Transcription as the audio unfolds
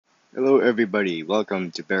Hello everybody,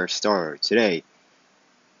 welcome to Bear Star. Today,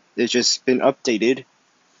 it's just been updated,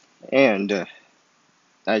 and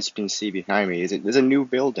as you can see behind me, there's a new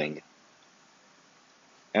building.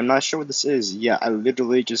 I'm not sure what this is. Yeah, I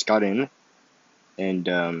literally just got in, and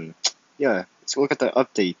yeah, let's look at the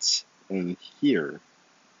updates in here.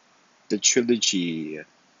 The trilogy,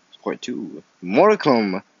 part 2.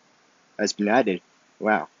 Monochrome has been added.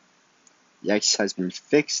 Wow. The X has been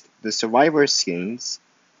fixed. The survivor skins,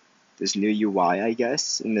 this new UI, I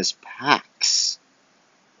guess, and this packs.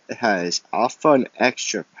 It has alpha and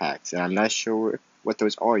extra packs, and I'm not sure what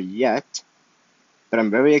those are yet, but I'm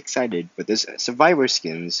very excited. But there's survivor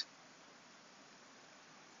skins.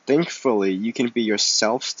 Thankfully, you can be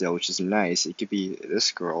yourself still, which is nice. It could be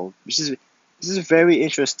this girl, which is this is very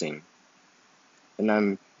interesting, and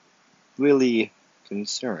I'm really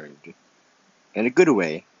concerned in a good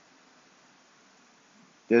way.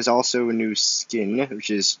 There's also a new skin, which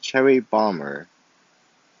is Cherry Bomber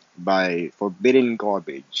by Forbidden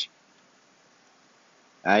Garbage.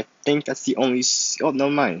 I think that's the only. Oh, no,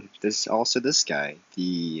 mind. There's also this guy,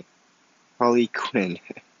 the Harley Quinn.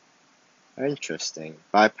 Interesting.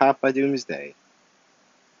 By Papa Doomsday.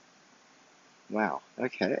 Wow.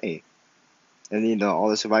 Okay. And all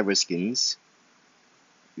the survivor skins.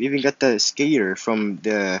 We even got the skater from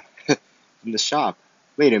the from the shop.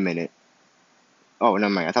 Wait a minute. Oh, no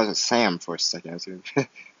mind. I thought it was Sam for a second.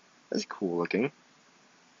 That's cool looking.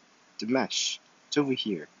 The mesh. It's over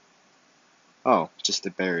here. Oh, just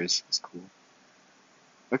the bears. That's cool.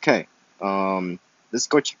 Okay. Let's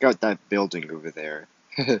go check out that building over there.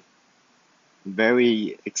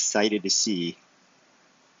 Very excited to see.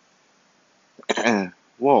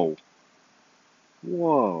 Whoa.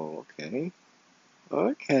 Whoa. Okay.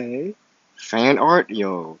 Okay. Fan art,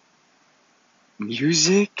 yo.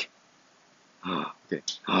 Music. Okay.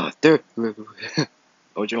 There.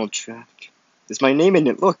 Original track. There's my name in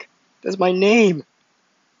it. Look. That's my name.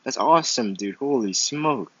 That's awesome, dude. Holy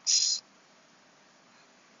smokes.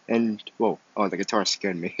 And whoa. Oh, the guitar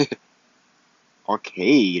scared me.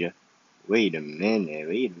 Arcade. Wait a minute.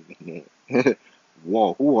 Wait a minute.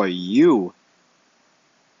 Whoa. Who are you?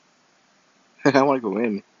 I want to go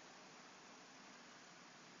in.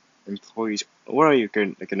 Employees. What are you?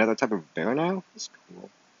 Like another type of bear now? That's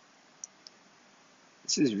cool.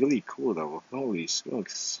 This is really cool though. Holy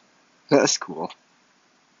smokes. That's cool.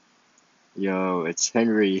 Yo, it's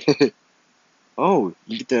Henry. Oh,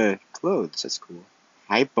 you get the clothes. That's cool.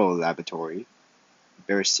 Hypo Laboratory.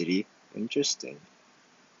 Bear City. Interesting.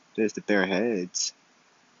 There's the bear heads.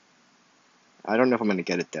 I don't know if I'm gonna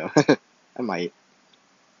get it though. I might.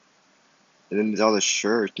 And then there's all the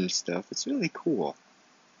shirts and stuff. It's really cool.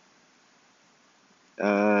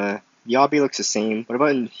 The obby looks the same. What about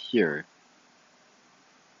in here?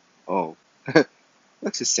 Oh.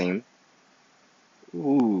 Looks the same.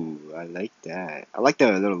 Ooh, I like that. I like the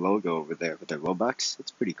little logo over there with the Robux.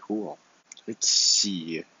 It's pretty cool. Let's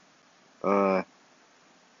see. Uh,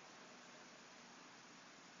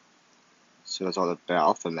 so there's all the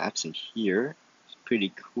alpha maps in here. It's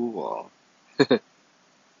pretty cool. And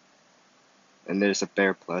there's a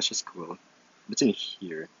bear plush. That's cool. What's in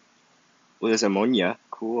here? Well, there's ammonia.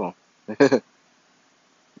 Cool. Oh,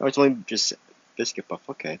 it's only just biscuit buff.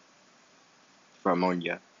 Okay. For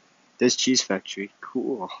ammonia. There's cheese factory.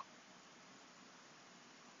 Cool.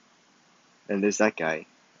 And there's that guy.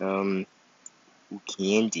 Ooh,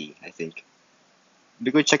 candy, I think. Let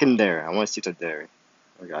me go check in there. I want to see what's there.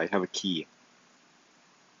 Okay, I have a key.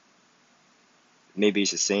 Maybe it's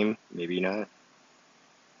the same. Maybe not.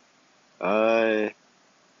 It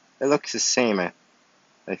looks the same. I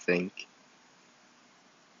think.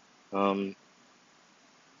 Um.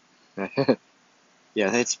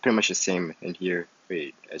 Yeah, it's pretty much the same in here.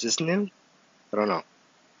 Wait, is this new? I don't know.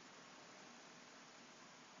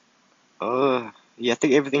 Yeah, I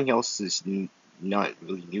think everything else is not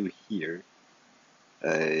really new here.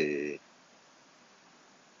 Uh,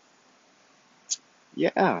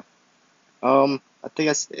 yeah. I think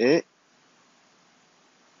that's it.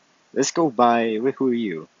 Let's go by. Wait, who are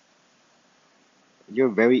you? You're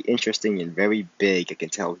very interesting and very big. I can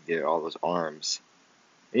tell there are all those arms.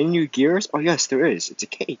 Any new gears? Oh yes, there is. It's a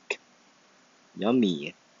cake.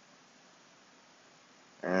 Yummy.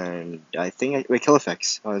 And I think wait, kill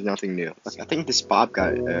effects. Oh, there's nothing new. Okay, I think this Bob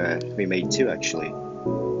got remade too, actually.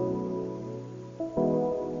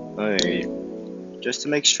 Alright, just to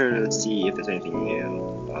make sure, let's see if there's anything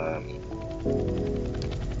new.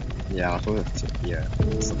 Yeah,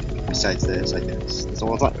 something besides this, I guess. This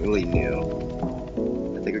one's not really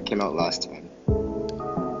new. I think it came out last time.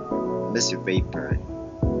 Mr. Vapor.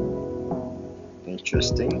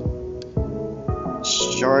 Interesting.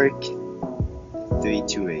 Shark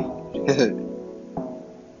 328.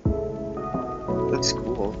 Looks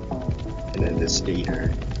cool. And then the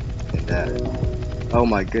skater. And that. Oh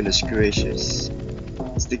my goodness gracious.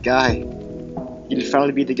 It's the guy. He found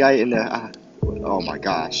to be the guy in the. Oh my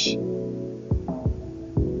gosh.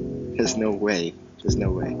 There's no way. There's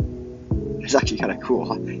no way. It's actually kind of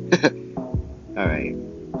cool. Alright.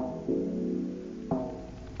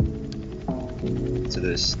 So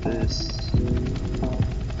there's this.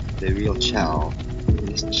 The real Chow.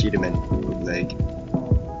 This Cheetahman bootleg.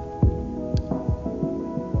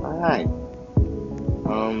 Alright.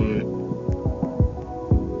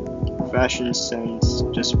 Fashion sense,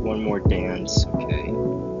 just one more dance, okay.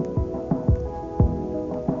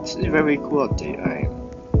 This is a very cool update, alright.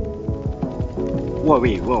 Whoa,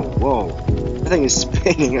 wait, whoa. That thing is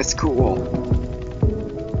spinning, that's cool.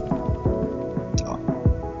 Oh.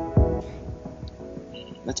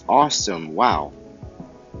 That's awesome, wow.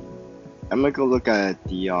 I'm gonna go look at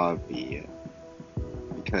the obby.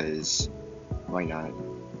 Because, why not?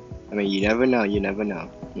 I mean, you never know,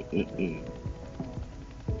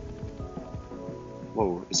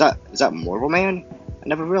 Whoa, is that Mortal Man? I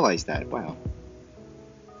never realized that, wow.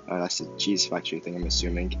 Oh, that's the cheese factory thing, I'm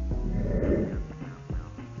assuming.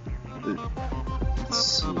 Let's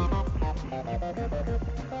see. I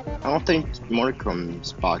don't think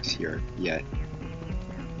Monochrome's box here yet.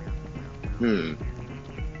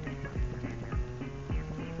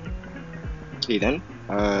 Okay then,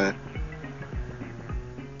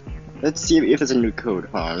 let's see if there's a new code.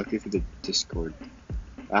 Hold on, looking through the Discord.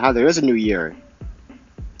 There is a new year.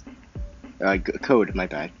 Code, my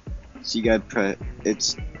bad. So you gotta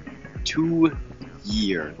it's 2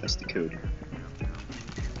 year, that's the code.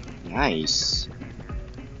 Nice.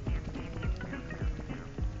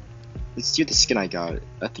 Let's see what the skin I got.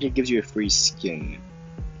 I think it gives you a free skin.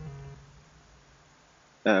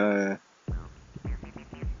 I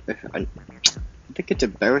think it's a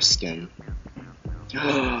bear skin.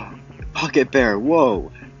 Pocket bear,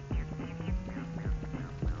 whoa!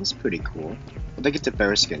 That's pretty cool. I think it's a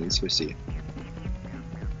bear skin, let's go see.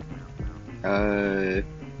 I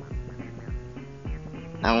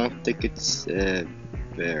don't think it's a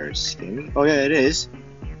bear skin. Oh yeah, it is.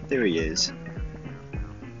 There he is.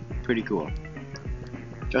 Pretty cool.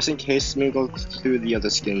 Just in case, let me go through the other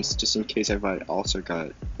skins, just in case I also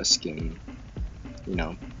got a skin. You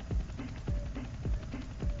know.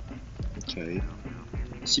 Okay.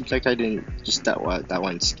 Seems like I didn't just that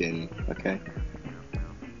one skin. Okay.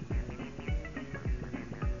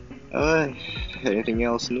 Anything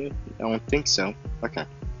else new? I don't think so. Okay.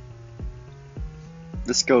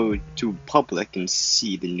 Let's go to public and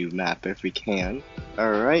see the new map if we can.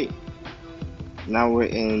 Alright. Now we're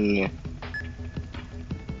in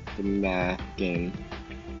the map game.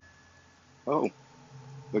 Oh.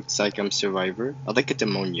 Looks like I'm Survivor. I like a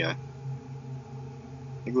demonia.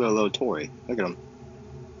 Look at a little toy. Look at him.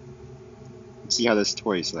 Let's see how this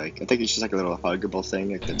toy is like. I think it's just like a little huggable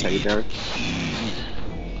thing, like the teddy bear.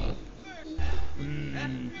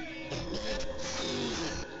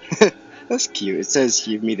 That's cute. It says,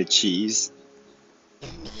 "Give me the cheese."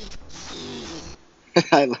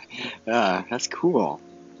 That's cool.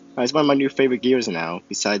 It's one of my new favorite gears now.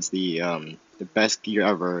 Besides the best gear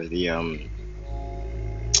ever, the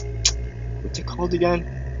what's it called again?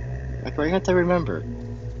 I forgot to remember.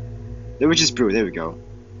 The Witch's Brew. There we go.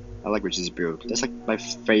 I like Witch's Brew. That's like my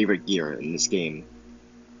favorite gear in this game.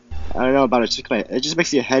 I don't know about it. It just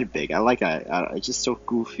makes your head big. I like that. It's just so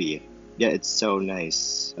goofy. Yeah, it's so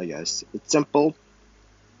nice, I guess. It's simple.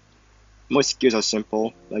 Most gears are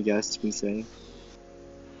simple, I guess you can say.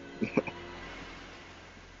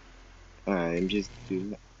 Alright, I'm just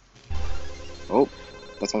doing that. Oh,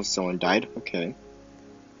 that's how someone died. Okay.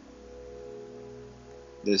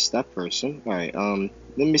 There's that person. Alright,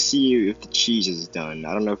 let me see if the cheese is done.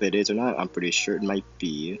 I don't know if it is or not. I'm pretty sure it might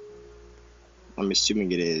be. I'm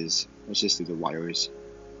assuming it is. Let's just do the wires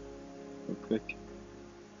real quick.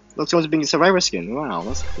 Look, someone's being a survivor skin. Wow,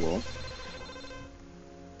 that's cool.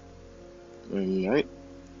 Alright.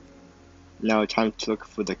 Now time to look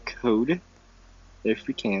for the code. If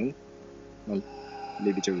we can.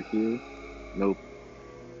 Maybe it's over here. Nope.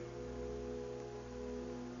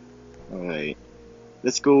 Alright.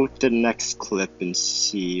 Let's go to the next clip and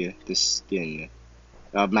see the skin.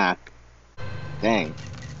 Map. Dang.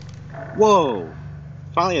 Whoa!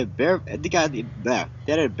 Finally a bear. They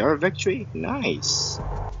had a bear victory? Nice.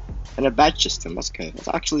 And a badge system. That's okay. That's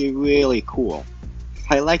actually really cool.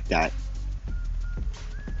 I like that.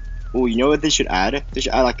 Oh, you know what they should add? They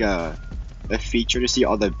should add like a feature to see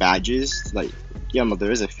all the badges. Like, yeah, no,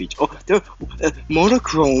 there is a feature. Oh, there,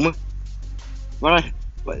 monochrome. What?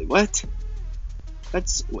 What?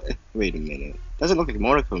 That's. Wait a minute. Doesn't look like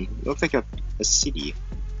Monochrome. It looks like a city.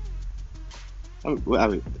 I'm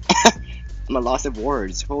a loss of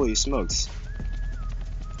words. Holy smokes.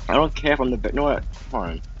 I don't care if I'm the best. No, what? Hold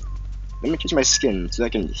on. Let me change my skin so I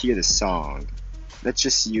can hear the song. Let's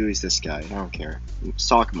just use this guy. I don't care.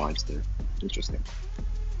 Sock monster. Interesting.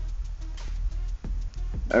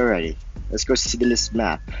 Alrighty. Let's go see this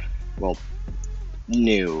map. Well,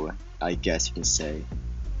 new, I guess you can say.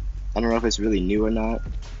 I don't know if it's really new or not.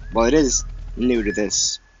 Well, it is new to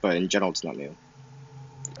this, but in general, it's not new.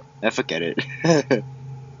 I forget it.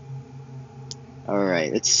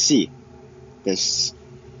 Alright, let's see this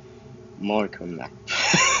Monochrome map.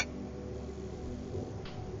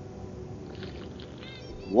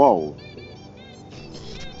 Whoa.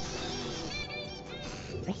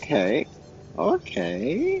 Okay.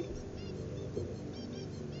 Okay.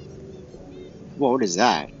 Whoa, what is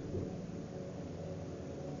that?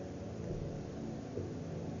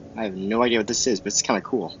 I have no idea what this is, but it's kind of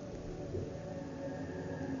cool.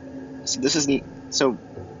 So this isn't. So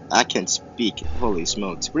I can't speak. Holy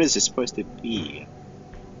smokes! What is this supposed to be?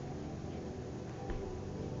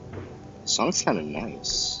 The song's kind of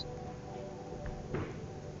nice.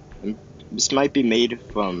 And this might be made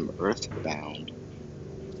from Earthbound.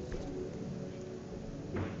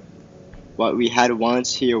 What we had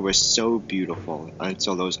once here was so beautiful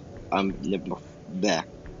until those the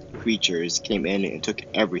creatures came in and took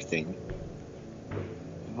everything.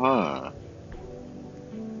 Huh.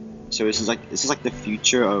 So this is like the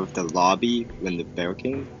future of the lobby when the bear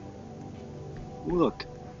came. Ooh, look,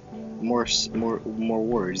 more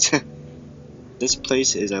words. This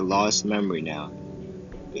place is a lost memory now.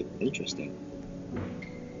 Interesting.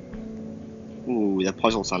 Ooh, the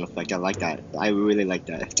puzzle sound effect. I like that. I really like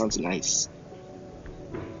that. It sounds nice.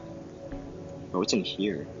 Oh, what's in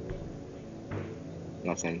here?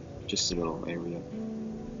 Nothing. Just a little area.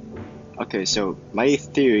 Okay, so my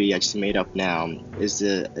theory I just made up now is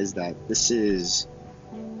that this is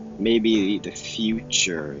maybe the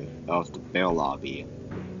future of the bear lobby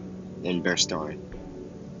in Bear Star.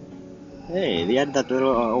 Hey, they added that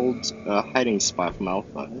little old hiding spot from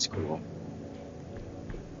Alpha. That's cool.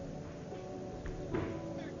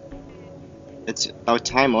 It's about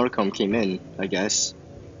time Monochrome came in, I guess.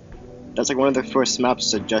 That's like one of the first maps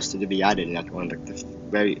suggested to be added in like one of the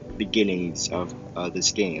very beginnings of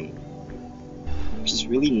this game. Which is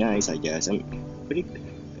really nice, I guess. I'm pretty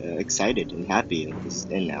excited and happy that this is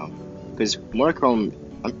in now. Because Monochrome,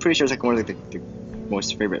 I'm pretty sure it's like one of the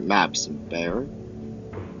most favorite maps in Bear.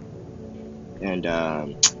 And, yeah.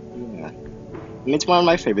 I mean, it's one of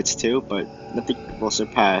my favorites too, but nothing will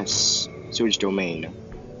surpass Sewage Domain.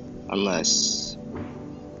 Unless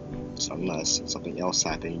something else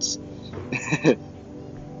happens.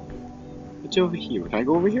 What's over here? Can I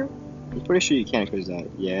go over here? I'm pretty sure you can because that.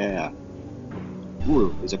 Yeah.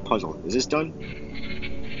 Ooh, there's a puzzle. Is this done?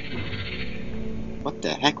 What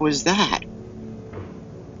the heck was that?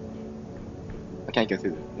 I can't go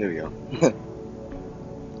through it. There we go.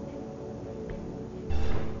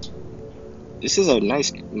 This is a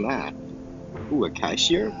nice map. Ooh, a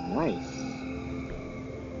cashier? Nice.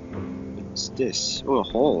 What's this? Oh, a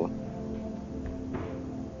hole.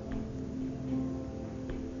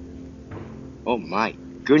 Oh my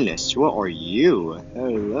goodness, what are you?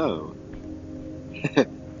 Hello.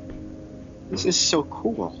 This is so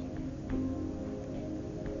cool.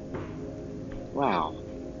 Wow.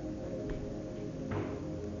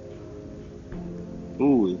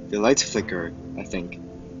 Ooh, the lights flicker, I think.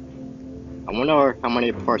 I wonder how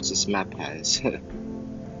many parts this map has.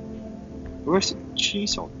 Where's the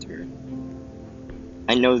cheese altar?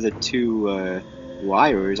 I know the two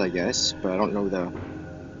wires, I guess, but I don't know the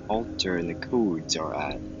altar and the codes are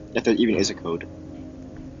at. If there even is a code.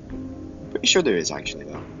 Pretty sure there is actually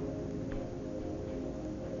though.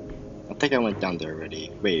 I think I went down there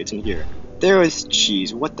already. Wait, it's in here. There is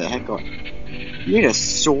cheese. What the heck? You need a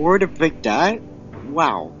sword to break that?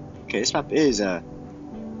 Wow. Okay, this map is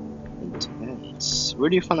intense. Where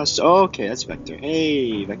do you find us? Oh, okay, that's Vector.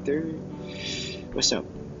 Hey, Vector. What's up?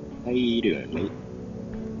 How you doing, mate?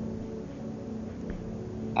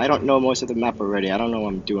 I don't know most of the map already. I don't know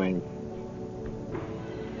what I'm doing.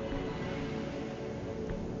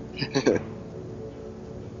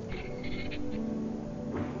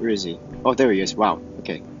 Where is he? Oh, there he is. Wow.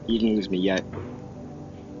 Okay. He didn't lose me yet.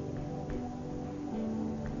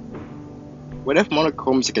 What if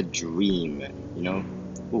Monochrome's like a dream, you know?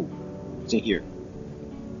 Ooh, it's in here.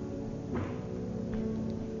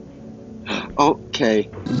 Okay.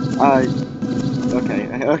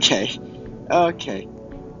 Okay.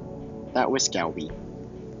 That was Scalby.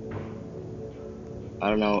 I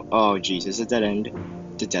don't know. Oh, jeez, it's a dead end.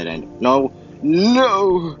 It's a dead end. No!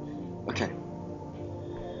 No! Okay.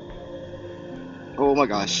 Oh my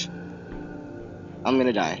gosh. I'm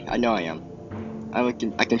gonna die. I know I am. I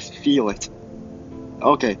can feel it.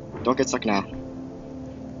 Okay, don't get stuck now.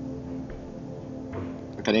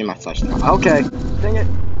 Okay, I need my flashlight. Okay, dang it.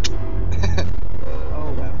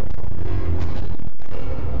 Oh well.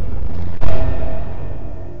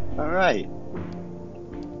 Alright.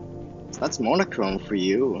 So that's Monochrome for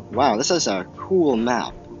you. Wow, this is a cool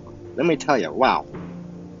map. Let me tell you, wow.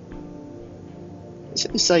 This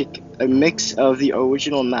is like a mix of the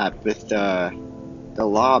original map with the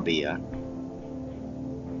lobby. I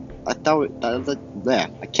thought yeah,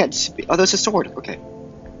 I can't speak. Oh, there's a sword. Okay,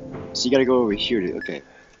 so you gotta go over here. Okay,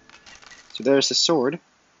 so there's the sword.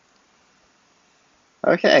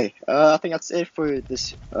 Okay, I think that's it for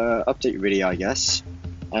this update video, I guess.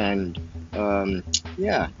 And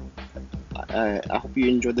yeah, I hope you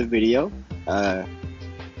enjoyed the video. Yeah,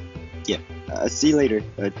 see you later.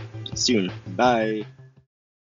 Soon. Bye.